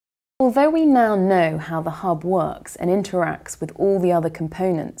although we now know how the hub works and interacts with all the other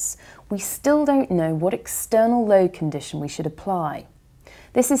components, we still don't know what external load condition we should apply.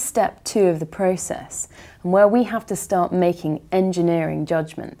 This is step 2 of the process, and where we have to start making engineering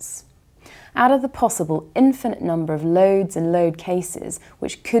judgments. Out of the possible infinite number of loads and load cases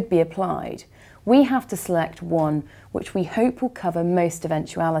which could be applied, we have to select one which we hope will cover most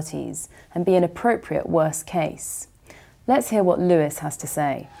eventualities and be an appropriate worst case. Let's hear what Lewis has to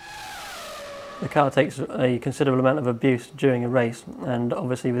say. The car takes a considerable amount of abuse during a race, and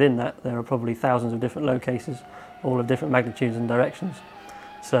obviously within that there are probably thousands of different load cases, all of different magnitudes and directions.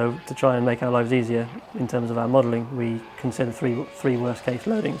 So to try and make our lives easier in terms of our modelling, we consider three worst case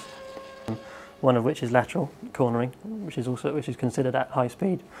loadings. One of which is lateral cornering, which is considered at high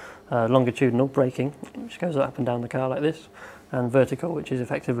speed, longitudinal braking, which goes up and down the car like this, and vertical, which is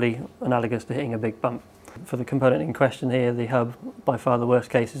effectively analogous to hitting a big bump. For the component in question here, the hub, by far the worst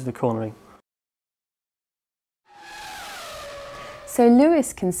case is the cornering. So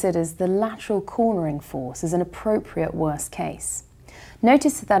Lewis considers the lateral cornering force as an appropriate worst case.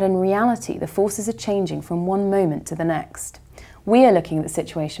 Notice that in reality the forces are changing from one moment to the next. We are looking at the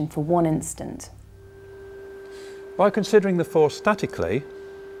situation for one instant. By considering the force statically,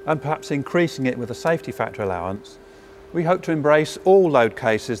 and perhaps increasing it with a safety factor allowance, we hope to embrace all load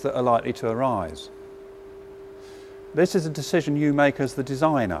cases that are likely to arise. This is a decision you make as the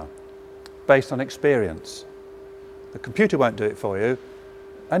designer, based on experience. The computer won't do it for you,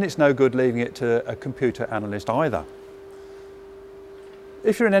 and it's no good leaving it to a computer analyst either.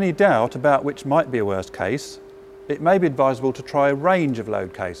 If you're in any doubt about which might be a worst case, it may be advisable to try a range of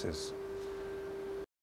load cases.